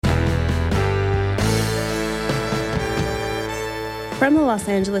From the Los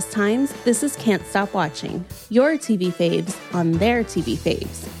Angeles Times, this is Can't Stop Watching, your TV faves on their TV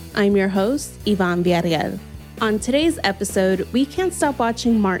faves. I'm your host, Yvonne Villarreal. On today's episode, we can't stop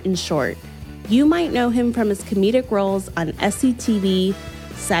watching Martin Short. You might know him from his comedic roles on SCTV,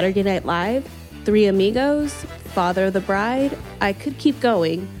 Saturday Night Live, Three Amigos, Father of the Bride. I could keep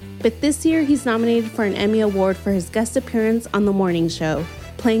going, but this year he's nominated for an Emmy Award for his guest appearance on The Morning Show,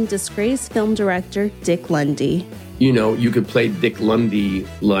 playing disgraced film director Dick Lundy. You know, you could play Dick Lundy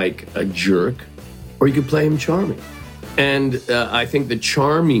like a jerk, or you could play him charming. And I think the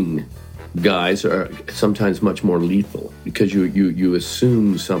charming guys are sometimes much more lethal because you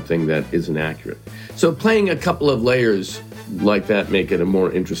assume something that isn't accurate. So playing a couple of layers like that make it a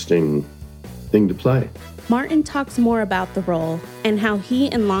more interesting thing to play. Martin talks more about the role and how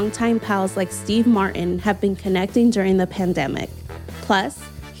he and longtime pals like Steve Martin have been connecting during the pandemic. Plus,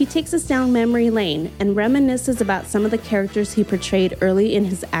 he takes us down memory lane and reminisces about some of the characters he portrayed early in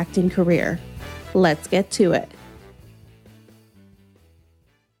his acting career. Let's get to it.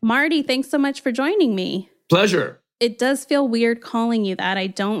 Marty, thanks so much for joining me. Pleasure. It does feel weird calling you that. I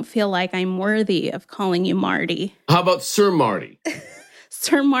don't feel like I'm worthy of calling you Marty. How about Sir Marty?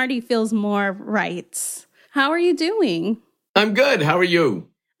 Sir Marty feels more right. How are you doing? I'm good. How are you?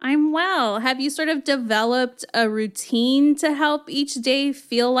 I'm well. Have you sort of developed a routine to help each day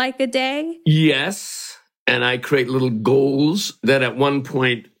feel like a day? Yes. And I create little goals that at one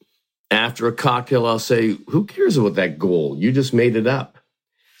point after a cocktail, I'll say, who cares about that goal? You just made it up.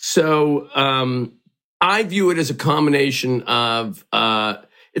 So I view it as a combination of,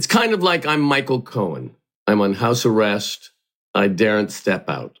 it's kind of like I'm Michael Cohen. I'm on house arrest. I daren't step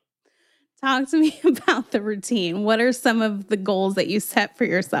out. Talk to me about the routine. What are some of the goals that you set for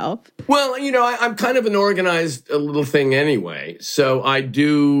yourself? Well, you know, I'm kind of an organized little thing anyway. So I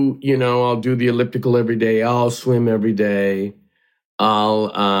do, I'll do the elliptical every day. I'll swim every day.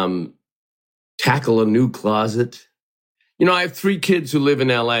 I'll tackle a new closet. You know, I have 3 kids who live in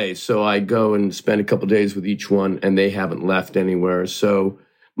LA, so I go and spend a couple of days with each one, and they haven't left anywhere. So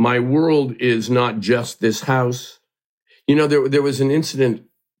my world is not just this house. You know, there was an incident,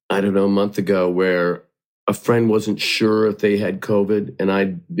 I don't know, a month ago where a friend wasn't sure if they had COVID, and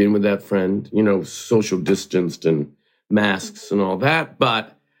I'd been with that friend, social distanced and masks and all that.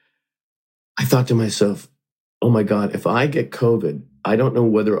 But I thought to myself, oh my God, if I get COVID, I don't know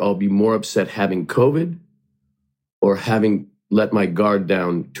whether I'll be more upset having COVID or having let my guard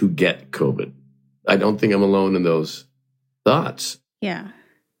down to get COVID. I don't think I'm alone in those thoughts. Yeah.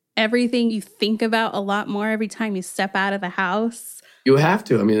 Everything you think about a lot more every time you step out of the house. You have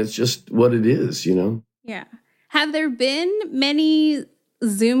to. I mean, it's just what it is, Yeah. Have there been many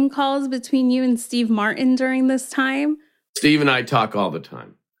Zoom calls between you and Steve Martin during this time? Steve and I talk all the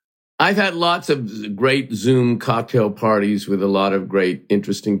time. I've had lots of great Zoom cocktail parties with a lot of great,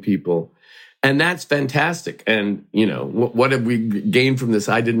 interesting people. And that's fantastic. And, what have we gained from this?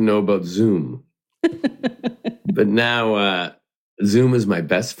 I didn't know about Zoom. But now Zoom is my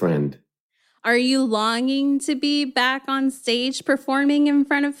best friend. Are you longing to be back on stage performing in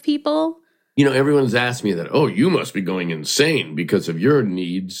front of people? Everyone's asked me that, oh, you must be going insane because of your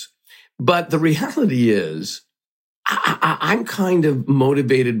needs. But the reality is, I'm kind of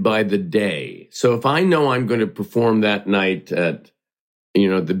motivated by the day. So if I know I'm going to perform that night at,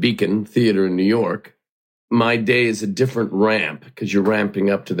 the Beacon Theater in New York, my day is a different ramp because you're ramping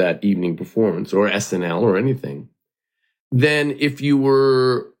up to that evening performance or SNL or anything. Than if you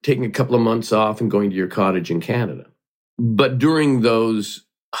were taking a couple of months off and going to your cottage in Canada. But during those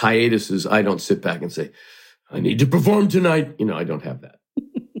hiatuses, I don't sit back and say, I need to perform tonight. I don't have that.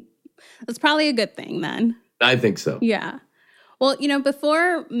 That's probably a good thing then. I think so. Yeah. Well,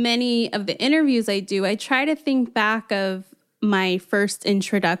 before many of the interviews I do, I try to think back of my first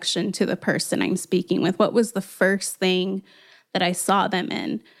introduction to the person I'm speaking with. What was the first thing that I saw them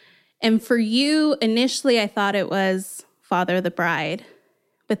in? And for you, initially, I thought it was Father of the Bride.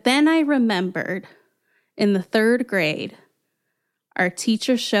 But then I remembered in the 3rd grade, our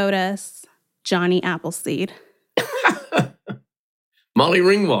teacher showed us Johnny Appleseed. Molly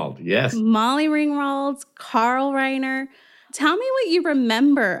Ringwald, yes. Molly Ringwald, Carl Reiner. Tell me what you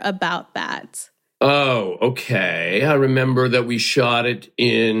remember about that. Oh, okay. I remember that we shot it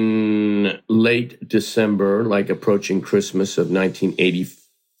in late December, like approaching Christmas of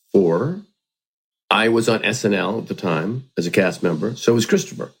 1984. I was on SNL at the time as a cast member. So was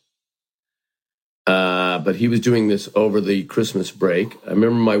Christopher. But he was doing this over the Christmas break. I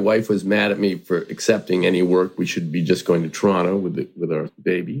remember my wife was mad at me for accepting any work. We should be just going to Toronto with our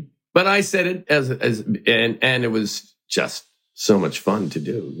baby. But I said it and it was just so much fun to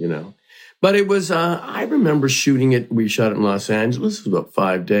do, But it was, I remember shooting it. We shot it in Los Angeles. It was about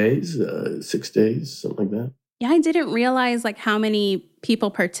 5 days, 6 days, something like that. Yeah, I didn't realize like how many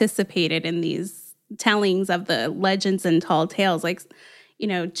people participated in these tellings of the legends and tall tales. Like, you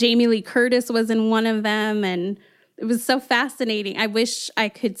know, Jamie Lee Curtis was in one of them, and it was so fascinating. I wish I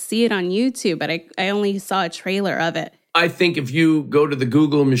could see it on YouTube, but I only saw a trailer of it. I think if you go to the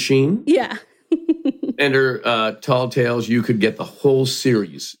Google machine, yeah, enter Tall Tales, you could get the whole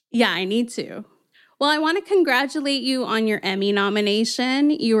series. Yeah, I need to. Well, I want to congratulate you on your Emmy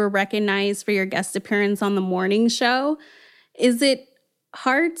nomination. You were recognized for your guest appearance on The Morning Show. Is it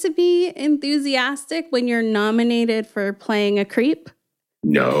hard to be enthusiastic when you're nominated for playing a creep?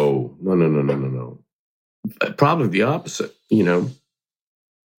 No. Probably the opposite, you know.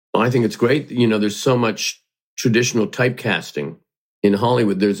 I think it's great. You know, there's so much traditional typecasting in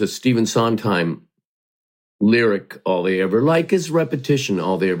Hollywood. There's a Stephen Sondheim lyric, all they ever like is repetition.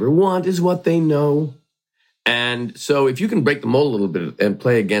 All they ever want is what they know. And so if you can break the mold a little bit and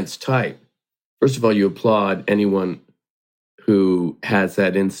play against type, first of all, you applaud anyone who has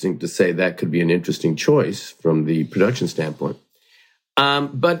that instinct to say that could be an interesting choice from the production standpoint.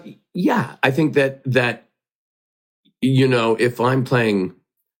 But yeah, I think that, you know, if I'm playing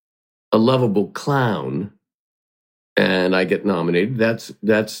a lovable clown and I get nominated,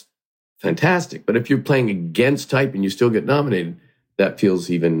 that's fantastic. But if you're playing against type and you still get nominated, that feels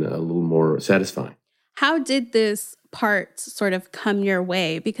even a little more satisfying. How did this part sort of come your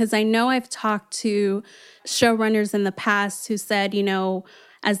way? Because I know I've talked to showrunners in the past who said, you know,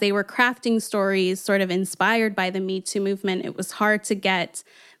 as they were crafting stories sort of inspired by the Me Too movement, it was hard to get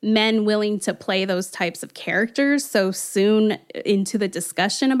men willing to play those types of characters so soon into the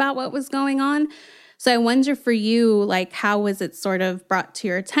discussion about what was going on. So I wonder for you, like, how was it sort of brought to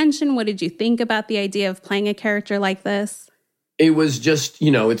your attention? What did you think about the idea of playing a character like this? It was just, you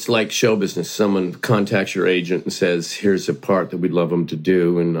know, it's like show business. Someone contacts your agent and says, here's a part that we'd love them to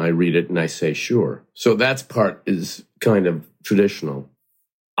do. And I read it and I say, sure. So that part is kind of traditional.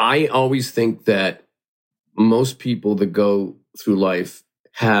 I always think that most people that go through life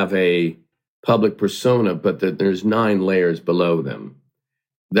have a public persona, but that there's 9 layers below them.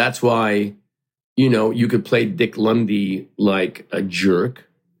 That's why, you know, you could play Dick Lundy like a jerk,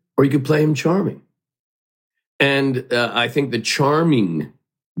 or you could play him charming. And I think the charming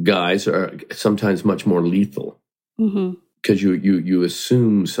guys are sometimes much more lethal because you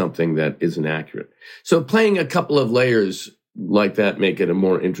assume something that isn't accurate. So playing a couple of layers like that make it a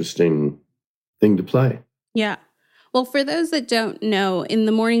more interesting thing to play. Yeah. Well, for those that don't know, in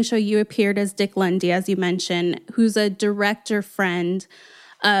The Morning Show, you appeared as Dick Lundy, as you mentioned, who's a director friend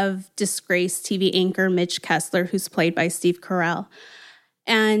of disgraced TV anchor Mitch Kessler, who's played by Steve Carell.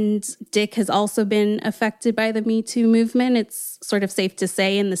 And Dick has also been affected by the Me Too movement. It's sort of safe to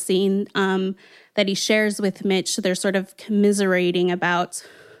say in the scene that he shares with Mitch, they're sort of commiserating about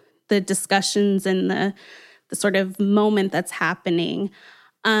the discussions and the sort of moment that's happening.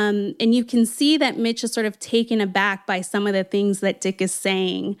 And you can see that Mitch is sort of taken aback by some of the things that Dick is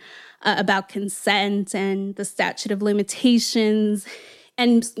saying about consent and the statute of limitations.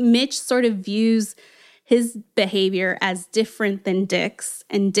 And Mitch sort of views his behavior as different than Dick's.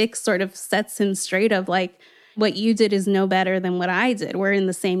 And Dick sort of sets him straight of like, what you did is no better than what I did. We're in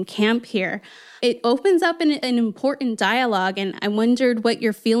the same camp here. It opens up an important dialogue. And I wondered what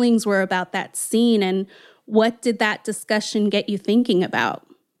your feelings were about that scene and what did that discussion get you thinking about?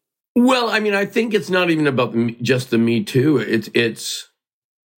 Well, I mean, I think it's not even about just the Me Too. It's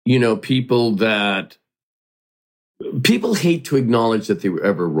you know, people hate to acknowledge that they were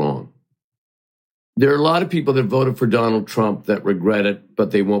ever wrong. There are a lot of people that voted for Donald Trump that regret it,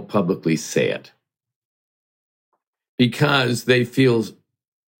 but they won't publicly say it because they feel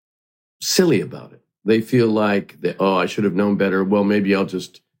silly about it. They feel like, I should have known better. Well, maybe I'll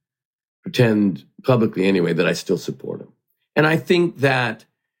just pretend publicly anyway that I still support him. And I think that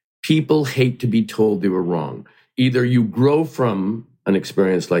people hate to be told they were wrong. Either you grow from an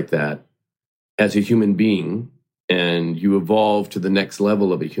experience like that as a human being and you evolve to the next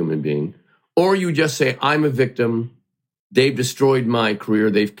level of a human being, or you just say, I'm a victim, they've destroyed my career,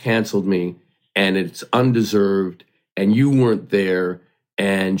 they've canceled me, and it's undeserved, and you weren't there,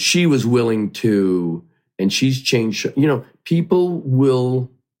 and she was willing to, and she's changed. You know, people will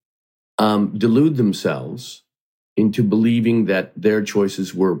delude themselves into believing that their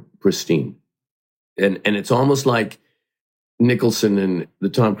choices were pristine. And it's almost like Nicholson in the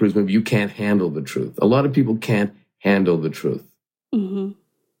Tom Cruise movie, you can't handle the truth. A lot of people can't handle the truth. Mm-hmm.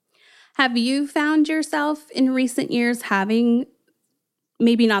 Have you found yourself in recent years having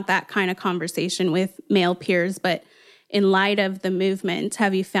maybe not that kind of conversation with male peers, but in light of the movement,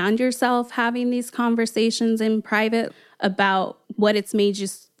 have you found yourself having these conversations in private about what it's made you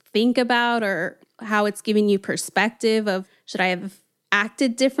think about or how it's giving you perspective of, should I have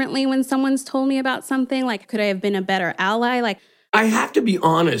acted differently when someone's told me about something? Like, could I have been a better ally? Like, I have to be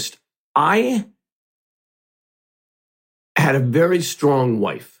honest. I had a very strong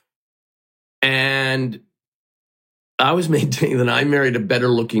wife, and I was maintaining that I married a better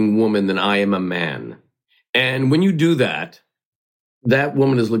looking woman than I am a man. And when you do that, that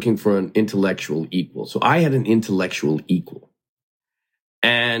woman is looking for an intellectual equal. So I had an intellectual equal.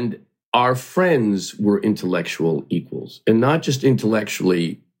 And our friends were intellectual equals. And not just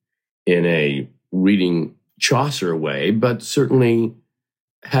intellectually in a reading Chaucer way, but certainly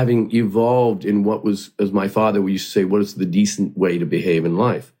having evolved in what was, as my father used to say, what is the decent way to behave in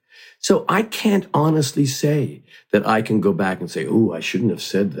life. So I can't honestly say that I can go back and say, oh, I shouldn't have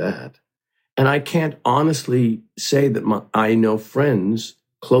said that. And I can't honestly say that I know friends,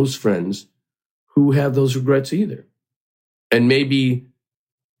 close friends, who have those regrets either. And maybe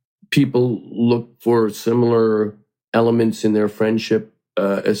people look for similar elements in their friendship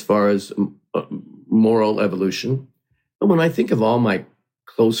as far as moral evolution. But when I think of all my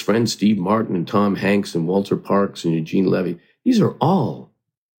close friends, Steve Martin and Tom Hanks and Walter Parks and Eugene Levy, these are all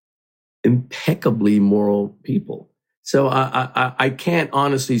impeccably moral people. So I can't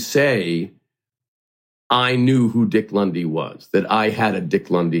honestly say I knew who Dick Lundy was, that I had a Dick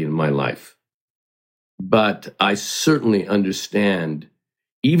Lundy in my life. But I certainly understand,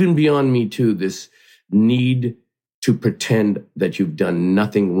 even beyond Me Too, this need to pretend that you've done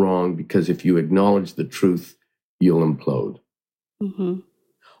nothing wrong, because if you acknowledge the truth, you'll implode. Mm-hmm.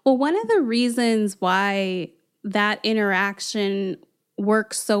 Well, one of the reasons why that interaction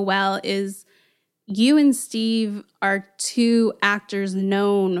works so well is you and Steve are two actors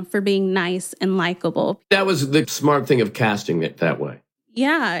known for being nice and likable. That was the smart thing of casting it that way.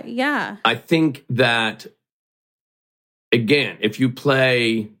 Yeah, yeah. I think that, again, if you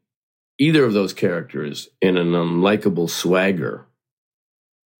play either of those characters in an unlikable swagger,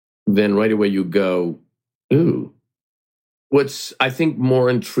 then right away you go, ooh. What's, I think, more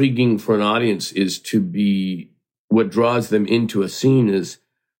intriguing for an audience is to be, what draws them into a scene is,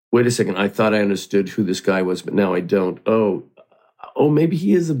 wait a second, I thought I understood who this guy was, but now I don't. Oh, maybe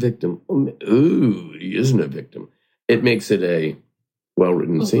he is a victim. Ooh, he isn't a victim. It makes it a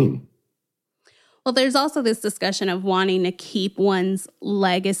well-written scene. Well, there's also this discussion of wanting to keep one's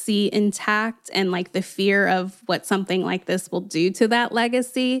legacy intact and like the fear of what something like this will do to that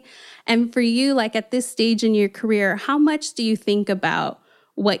legacy. And for you, like at this stage in your career, how much do you think about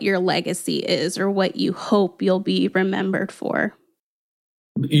what your legacy is or what you hope you'll be remembered for?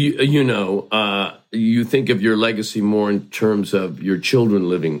 You think of your legacy more in terms of your children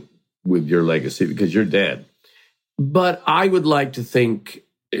living with your legacy because you're dead. But I would like to think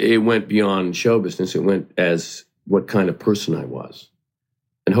it went beyond show business. It went as what kind of person I was.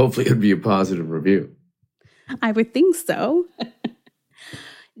 And hopefully it would be a positive review. I would think so.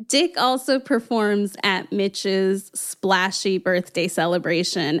 Dick also performs at Mitch's splashy birthday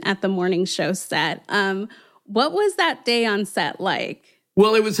celebration at the morning show set. What was that day on set like?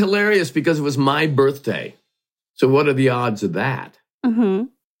 Well, it was hilarious because it was my birthday. So what are the odds of that? Mm-hmm.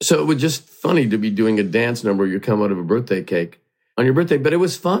 So it was just funny to be doing a dance number. You come out of a birthday cake on your birthday, but it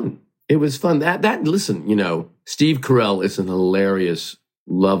was fun. It was fun. Listen, Steve Carell is an hilarious,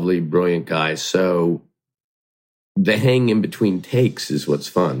 lovely, brilliant guy. So the hang in between takes is what's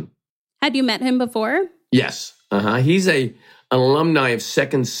fun. Had you met him before? Yes. He's an alumni of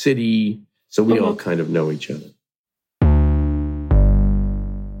Second City. So we all kind of know each other.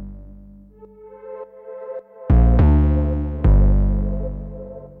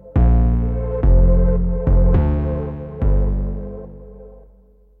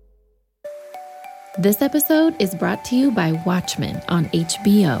 This episode is brought to you by Watchmen on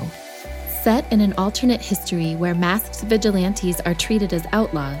HBO. Set in an alternate history where masked vigilantes are treated as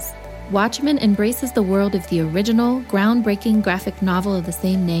outlaws, Watchmen embraces the world of the original, groundbreaking graphic novel of the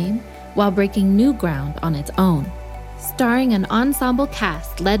same name while breaking new ground on its own. Starring an ensemble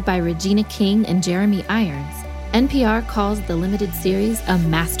cast led by Regina King and Jeremy Irons, NPR calls the limited series a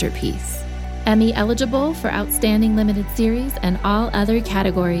masterpiece. Emmy eligible for Outstanding Limited Series and all other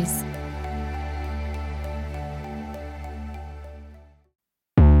categories.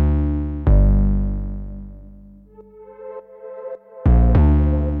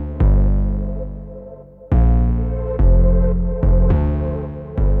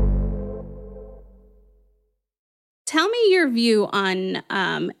 Tell me your view on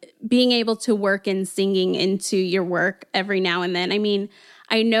being able to work and singing into your work every now and then. I mean,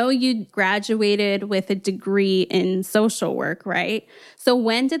 I know you graduated with a degree in social work, right? So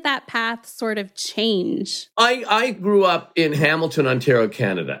when did that path sort of change? I grew up in Hamilton, Ontario,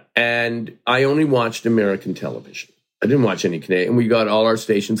 Canada, and I only watched American television. I didn't watch any Canadian. We got all our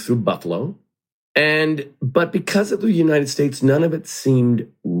stations through Buffalo. But because of the United States, none of it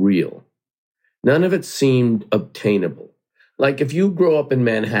seemed real. None of it seemed obtainable. Like if you grow up in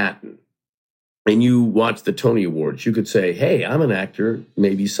Manhattan and you watch the Tony Awards, you could say, hey, I'm an actor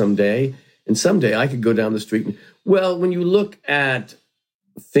maybe someday. And someday I could go down the street. Well, when you look at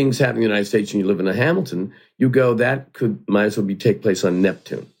things happening in the United States and you live in a Hamilton, you go, that might as well take place on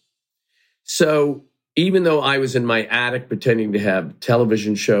Neptune. So even though I was in my attic pretending to have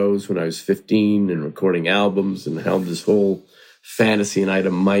television shows when I was 15 and recording albums and held this whole fantasy, and I had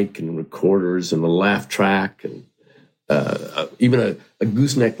a mic and recorders and a laugh track and even a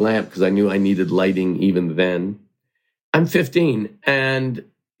gooseneck lamp because I knew I needed lighting even then. I'm 15, and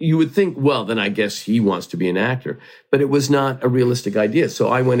you would think, well, then I guess he wants to be an actor. But it was not a realistic idea. So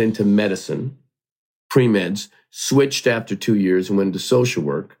I went into medicine, pre-meds, switched after 2 years and went into social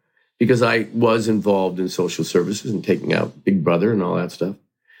work because I was involved in social services and taking out Big Brother and all that stuff.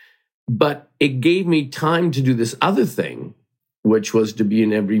 But it gave me time to do this other thing, which was to be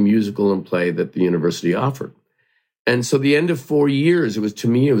in every musical and play that the university offered. And so the end of 4 years, to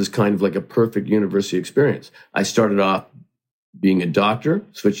me, it was kind of like a perfect university experience. I started off being a doctor,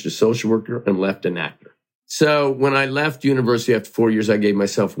 switched to social worker, and left an actor. So when I left university after 4 years, I gave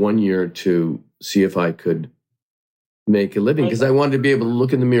myself 1 year to see if I could make a living because I wanted to be able to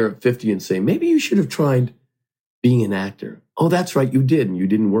look in the mirror at 50 and say, maybe you should have tried being an actor. Oh, that's right, you did, and you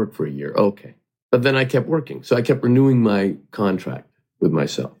didn't work for a year. Okay. But then I kept working. So I kept renewing my contract with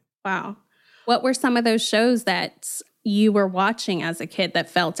myself. Wow. What were some of those shows that you were watching as a kid that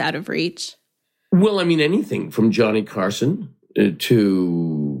felt out of reach? Well, I mean, anything from Johnny Carson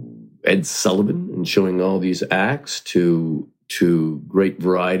to Ed Sullivan and showing all these acts to great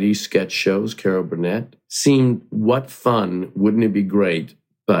variety sketch shows, Carol Burnett. Seemed, what fun, wouldn't it be great?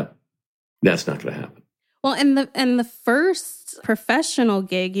 But that's not going to happen. Well, and the first professional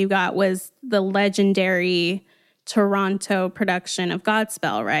gig you got was the legendary Toronto production of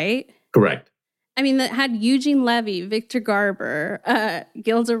Godspell, right? Correct. I mean, that had Eugene Levy, Victor Garber,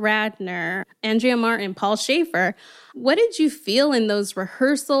 Gilda Radner, Andrea Martin, Paul Schaefer. What did you feel in those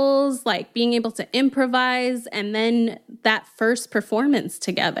rehearsals, like being able to improvise and then that first performance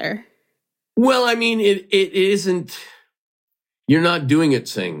together? Well, I mean, it isn't, you're not doing it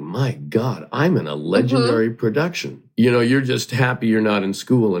saying, my God, I'm in a legendary production. You know, you're just happy you're not in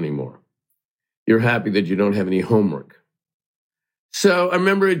school anymore. You're happy that you don't have any homework. So I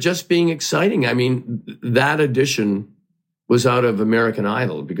remember it just being exciting. I mean, that audition was out of American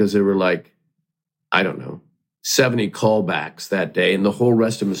Idol because there were like, I don't know, 70 callbacks that day. And the whole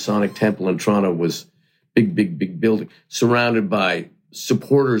rest of Masonic Temple in Toronto was big building surrounded by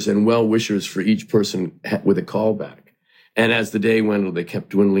supporters and well-wishers for each person with a callback. And as the day went on, they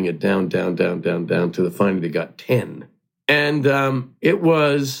kept dwindling it down to the finally they got 10. And it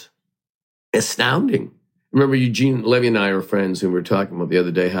was astounding. Remember, Eugene Levy and I were friends, and we were talking about the other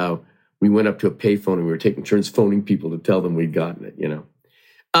day how we went up to a payphone and we were taking turns phoning people to tell them we'd gotten it, you know.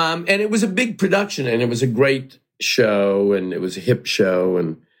 And it was a big production, and it was a great show, and it was a hip show.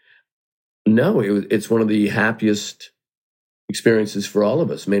 And no, it's one of the happiest experiences for all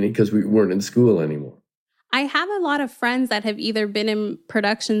of us, mainly because we weren't in school anymore. I have a lot of friends that have either been in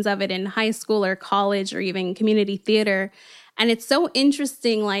productions of it in high school or college or even community theater. And it's so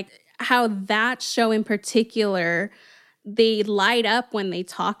interesting, like, how that show in particular, they light up when they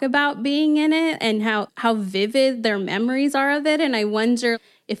talk about being in it and how vivid their memories are of it. And I wonder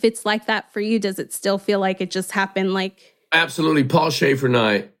if it's like that for you. Does it still feel like it just happened? Like, absolutely. Paul Schaefer and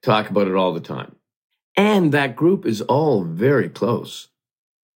I talk about it all the time. And that group is all very close.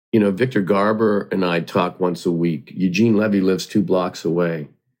 You know, Victor Garber and I talk once a week. Eugene Levy lives 2 blocks away.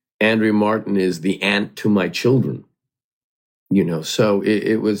 Andrea Martin is the aunt to my children. You know, so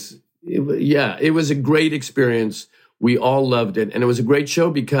it was a great experience. We all loved it. And it was a great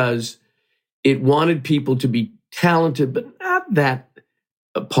show because it wanted people to be talented, but not that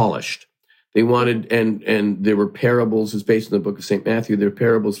polished. They wanted, and there were parables. It's based on the book of St. Matthew. There are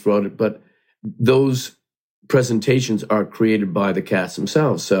parables throughout it, but those presentations are created by the cast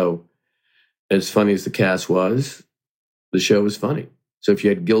themselves. So as funny as the cast was, the show was funny. So if you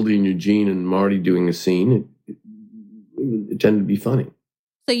had Gilda and Eugene and Marty doing a scene, it tended to be funny.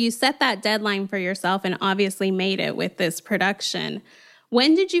 So you set that deadline for yourself and obviously made it with this production.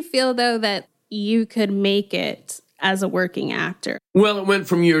 When did you feel, though, that you could make it as a working actor? Well, it went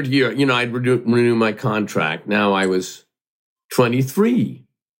from year to year. You know, I'd renew my contract. Now I was 23.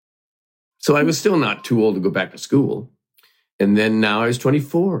 So I was still not too old to go back to school. And then now I was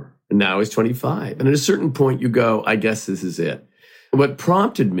 24, and now I was 25. And at a certain point, you go, I guess this is it. What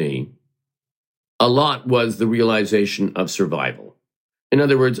prompted me a lot was the realization of survival. In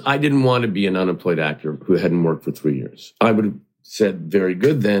other words, I didn't want to be an unemployed actor who hadn't worked for 3 years. I would have said, very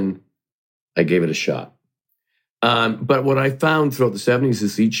good, then I gave it a shot. But what I found throughout the 70s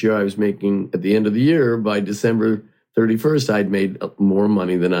is each year I was making, at the end of the year, by December 31st, I'd made more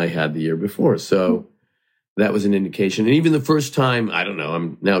money than I had the year before. So that was an indication. And even the first time, I don't know,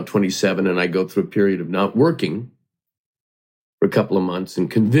 I'm now 27 and I go through a period of not working for a couple of months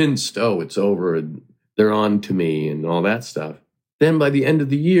and convinced, oh, it's over and they're on to me and all that stuff. Then by the end of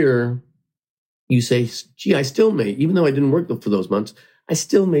the year, you say, gee, I still made, even though I didn't work for those months, I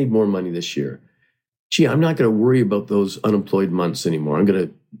still made more money this year. Gee, I'm not going to worry about those unemployed months anymore. I'm going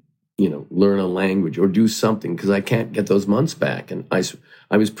to, learn a language or do something because I can't get those months back. And I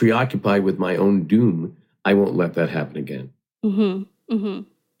was preoccupied with my own doom. I won't let that happen again. Mm-hmm.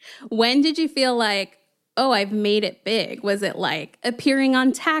 Mm-hmm. When did you feel like, oh, I've made it big? Was it like appearing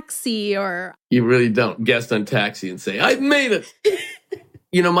on Taxi or? You really don't guest on Taxi and say, I've made it.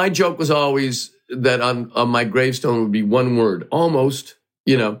 My joke was always that on my gravestone would be one word, almost,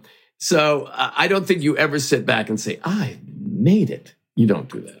 So I don't think you ever sit back and say, I made it. You don't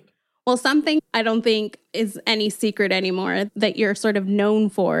do that. Well, something I don't think is any secret anymore that you're sort of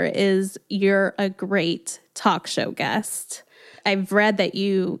known for is you're a great talk show guest. I've read that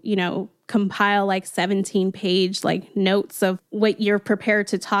you compile like 17-page like notes of what you're prepared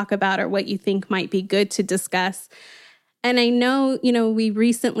to talk about or what you think might be good to discuss. And I know, we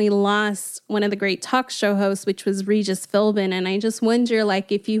recently lost one of the great talk show hosts, which was Regis Philbin. And I just wonder,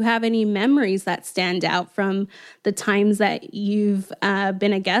 like, if you have any memories that stand out from the times that you've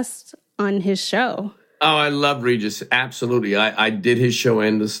been a guest on his show. Oh, I love Regis. Absolutely. I did his show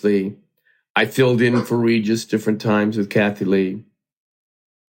endlessly. I filled in for Regis different times with Kathy Lee.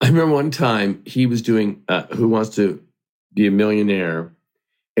 I remember one time he was doing Who Wants to Be a Millionaire?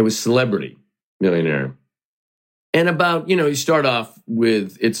 It was Celebrity Millionaire. And about, you start off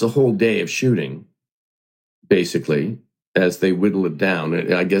with, it's a whole day of shooting, basically, as they whittle it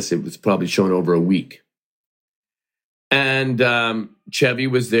down. I guess it was probably shown over a week. And Chevy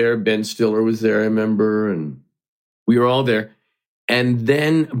was there, Ben Stiller was there, I remember, and we were all there. And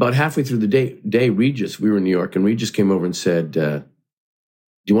then about halfway through the day, Regis, we were in New York, and Regis came over and said, do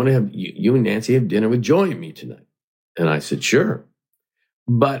you want to have, you and Nancy have dinner with Joy and me tonight? And I said, sure.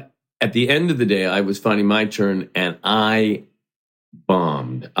 But at the end of the day, I was finding my turn and I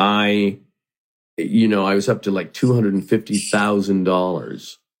bombed. I was up to like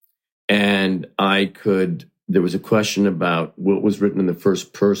 $250,000 and there was a question about what was written in the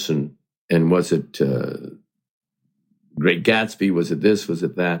first person. And was it Great Gatsby? Was it this? Was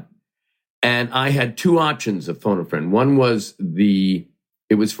it that? And I had two options of phone a friend. One was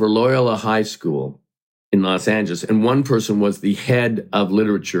it was for Loyola High School in Los Angeles, and one person was the head of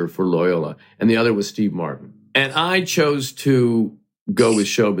literature for Loyola, and the other was Steve Martin. And I chose to go with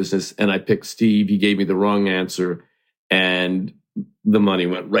show business, and I picked Steve. He gave me the wrong answer, and the money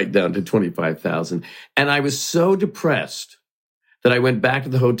went right down to $25,000. And I was so depressed that I went back to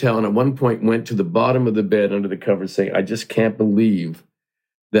the hotel, and at one point went to the bottom of the bed under the covers saying, I just can't believe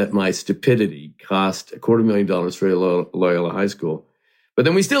that my stupidity cost $250,000 for Loyola High School. But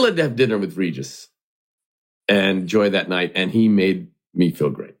then we still had to have dinner with Regis and Joy that night, and he made me feel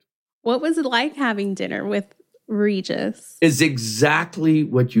great. What was it like having dinner with Regis? It's exactly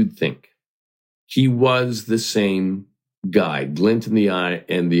what you'd think. He was the same guy, glint in the eye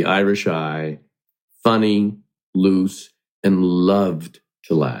and the Irish eye, funny, loose, and loved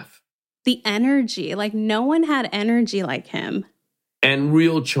to laugh. The energy, like no one had energy like him. And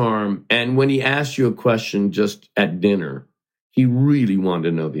real charm. And when he asked you a question just at dinner, he really wanted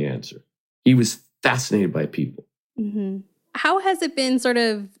to know the answer. He was fascinated by people. Mm-hmm. How has it been sort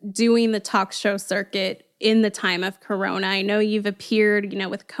of doing the talk show circuit in the time of Corona? I know you've appeared,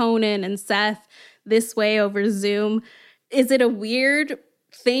 with Conan and Seth this way over Zoom. Is it a weird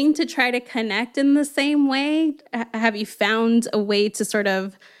thing to try to connect in the same way? Have you found a way to sort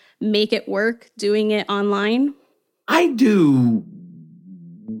of make it work doing it online? I do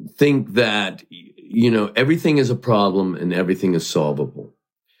think that, everything is a problem and everything is solvable.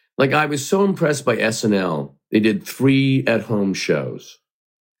 Like, I was so impressed by SNL. They did 3 at-home shows.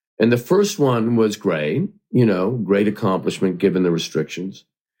 And the first one was great, great accomplishment given the restrictions.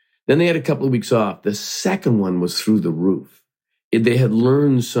 Then they had a couple of weeks off. The second one was through the roof. They had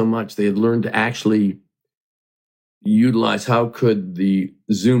learned so much. They had learned to actually utilize how could the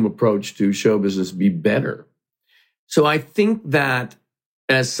Zoom approach to show business be better. So I think that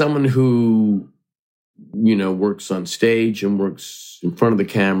as someone who, works on stage and works in front of the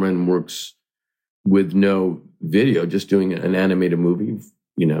camera and works with no video, just doing an animated movie,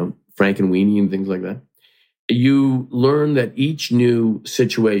 Frankenweenie and things like that, you learn that each new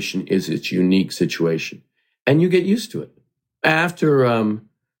situation is its unique situation. And you get used to it. After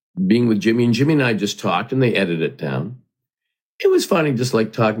being with Jimmy, and Jimmy and I just talked and they edited it down, it was funny just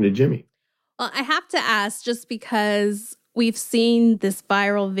like talking to Jimmy. Well, I have to ask, just because we've seen this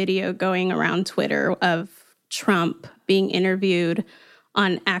viral video going around Twitter of Trump being interviewed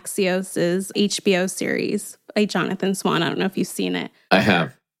on Axios's HBO series by Jonathan Swan. I don't know if you've seen it. I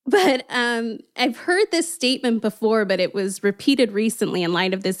have. But I've heard this statement before, but it was repeated recently in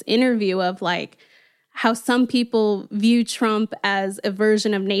light of this interview of like how some people view Trump as a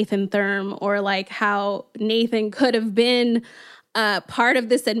version of Nathan Thurm, or like how Nathan could have been part of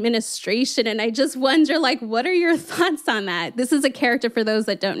this administration. And I just wonder, like, what are your thoughts on that? This is a character, for those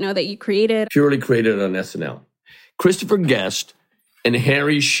that don't know, that you created. Purely created on SNL. Christopher Guest and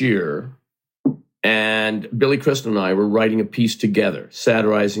Harry Shearer and Billy Crystal and I were writing a piece together,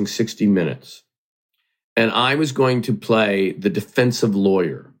 satirizing 60 Minutes. And I was going to play the defensive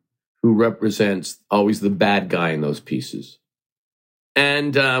lawyer who represents always the bad guy in those pieces.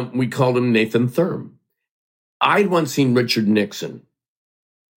 And we called him Nathan Thurm. I'd once seen Richard Nixon,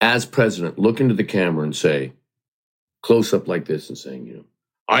 as president, look into the camera and say, close up like this and saying,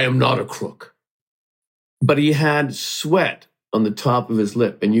 I am not a crook. But he had sweat on the top of his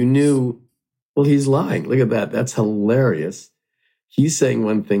lip. And you knew, well, he's lying. Look at that. That's hilarious. He's saying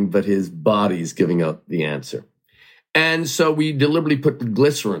one thing, but his body's giving out the answer. And so we deliberately put the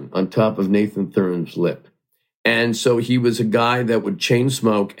glycerin on top of Nathan Thurm's lip. And so he was a guy that would chain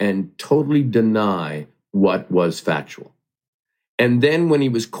smoke and totally deny what was factual. And then when he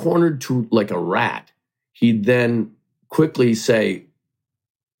was cornered to like a rat, he'd then quickly say,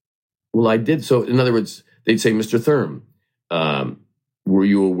 well, I did. So in other words, they'd say, Mr. Thurm, were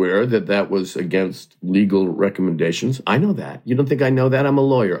you aware that that was against legal recommendations? I know that. You don't think I know that? I'm a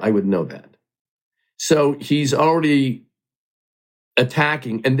lawyer. I would know that. So he's already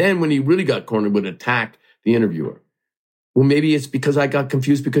attacking. And then when he really got cornered, would attack the interviewer. Well, maybe it's because I got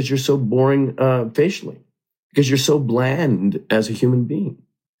confused because you're so boring facially, because you're so bland as a human being.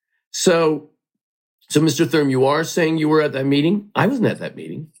 So Mr. Thurm, you are saying you were at that meeting? I wasn't at that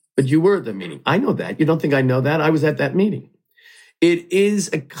meeting, but you were at the meeting. I know that. You don't think I know that? I was at that meeting. It is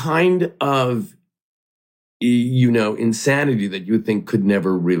a kind of, insanity that you think could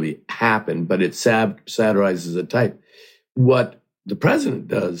never really happen, but it satirizes a type. What the president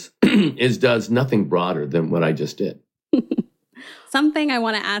does is does nothing broader than what I just did. Something I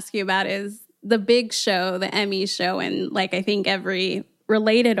want to ask you about is the big show, the Emmy show, and like I think every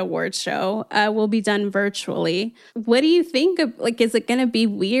related award show will be done virtually. What do you think of, like, is it going to be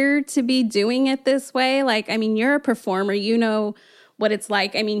weird to be doing it this way? Like, I mean, you're a performer, you know what it's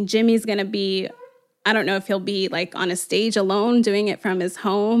like. I mean, Jimmy's going to be, I don't know if he'll be like on a stage alone doing it from his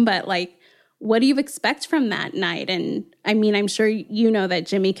home, but like, what do you expect from that night? And I mean, I'm sure you know that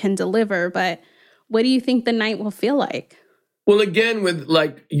Jimmy can deliver, but what do you think the night will feel like? Well, again, with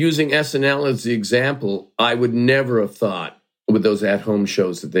like using SNL as the example, I would never have thought with those at-home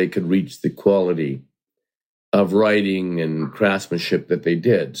shows that they could reach the quality of writing and craftsmanship that they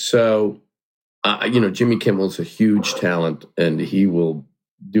did. So, Jimmy Kimmel's a huge talent and he will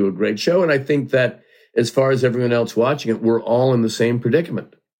do a great show. And I think that as far as everyone else watching it, we're all in the same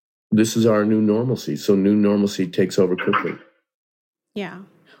predicament. This is our new normalcy. So new normalcy takes over quickly. Yeah.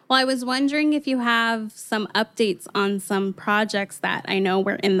 Well, I was wondering if you have some updates on some projects that I know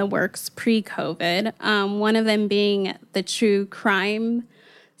were in the works pre-COVID. One of them being the true crime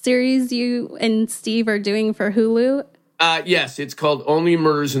series you and Steve are doing for Hulu. Yes, it's called Only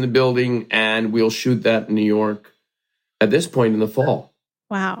Murders in the Building, and we'll shoot that in New York at this point in the fall.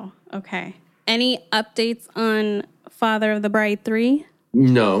 Wow. Okay. Any updates on Father of the Bride 3?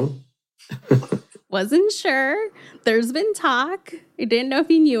 No. Wasn't sure. There's been talk. I didn't know if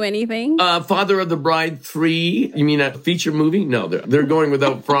you knew anything. Father of the Bride 3? You mean a feature movie? No, they're going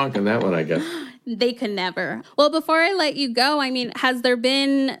without Frank on that one, I guess. They could never. Well, before I let you go, I mean, has there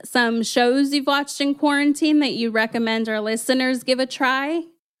been some shows you've watched in quarantine that you recommend our listeners give a try?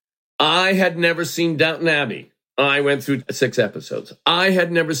 I had never seen Downton Abbey. I went through 6 episodes. I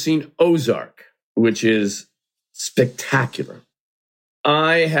had never seen Ozark, which is spectacular.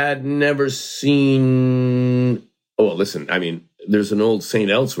 I had never seen... Oh, listen, I mean, there's an old Saint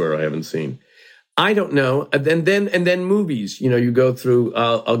Elsewhere I haven't seen. I don't know. And then movies. You go through...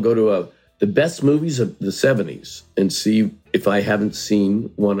 I'll go to the best movies of the 70s and see if I haven't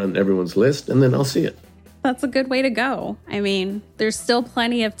seen one on everyone's list, and then I'll see it. That's a good way to go. I mean, there's still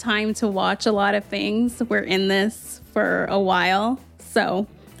plenty of time to watch a lot of things. We're in this for a while, so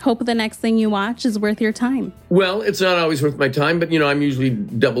hope the next thing you watch is worth your time. Well, it's not always worth my time, but, I'm usually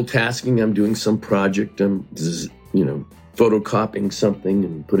double tasking. I'm doing some project. I'm, photocopying something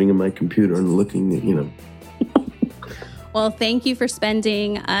and putting in my computer and looking, Well, thank you for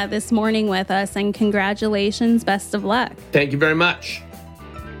spending this morning with us, and congratulations. Best of luck. Thank you very much.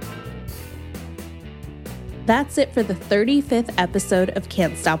 That's it for the 35th episode of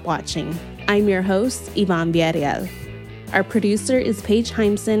Can't Stop Watching. I'm your host, Yvonne Villarreal. Our producer is Paige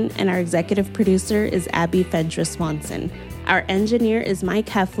Heimson, and our executive producer is Abby Fentress-Swanson. Our engineer is Mike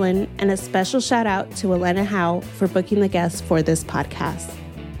Heflin, and a special shout out to Elena Howe for booking the guests for this podcast.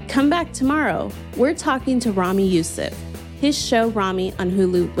 Come back tomorrow. We're talking to Ramy Youssef. His show, Ramy, on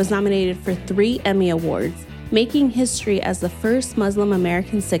Hulu was nominated for 3 Emmy Awards, making history as the first Muslim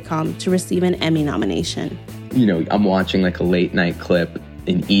American sitcom to receive an Emmy nomination. I'm watching like a late night clip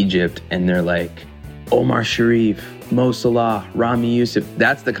in Egypt, and they're like, Omar Sharif, Mo Salah, Ramy Youssef.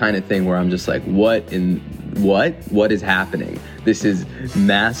 That's the kind of thing where I'm just like, what is happening? This is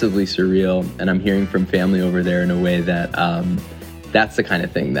massively surreal, and I'm hearing from family over there in a way that that's the kind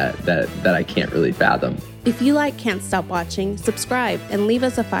of thing that I can't really fathom. If you like Can't Stop Watching, subscribe and leave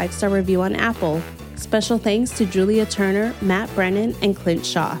us a 5-star review on Apple. Special thanks to Julia Turner, Matt Brennan, and Clint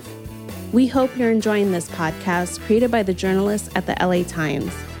Schaff. We hope you're enjoying this podcast created by the journalists at the LA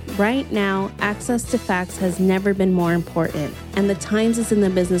Times. Right now, access to facts has never been more important, and the Times is in the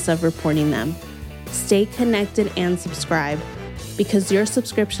business of reporting them. Stay connected and subscribe, because your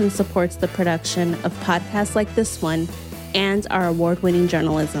subscription supports the production of podcasts like this one and our award-winning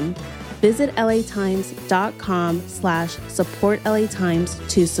journalism. Visit latimes.com/support LA Times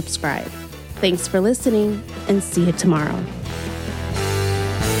to subscribe. Thanks for listening, and see you tomorrow.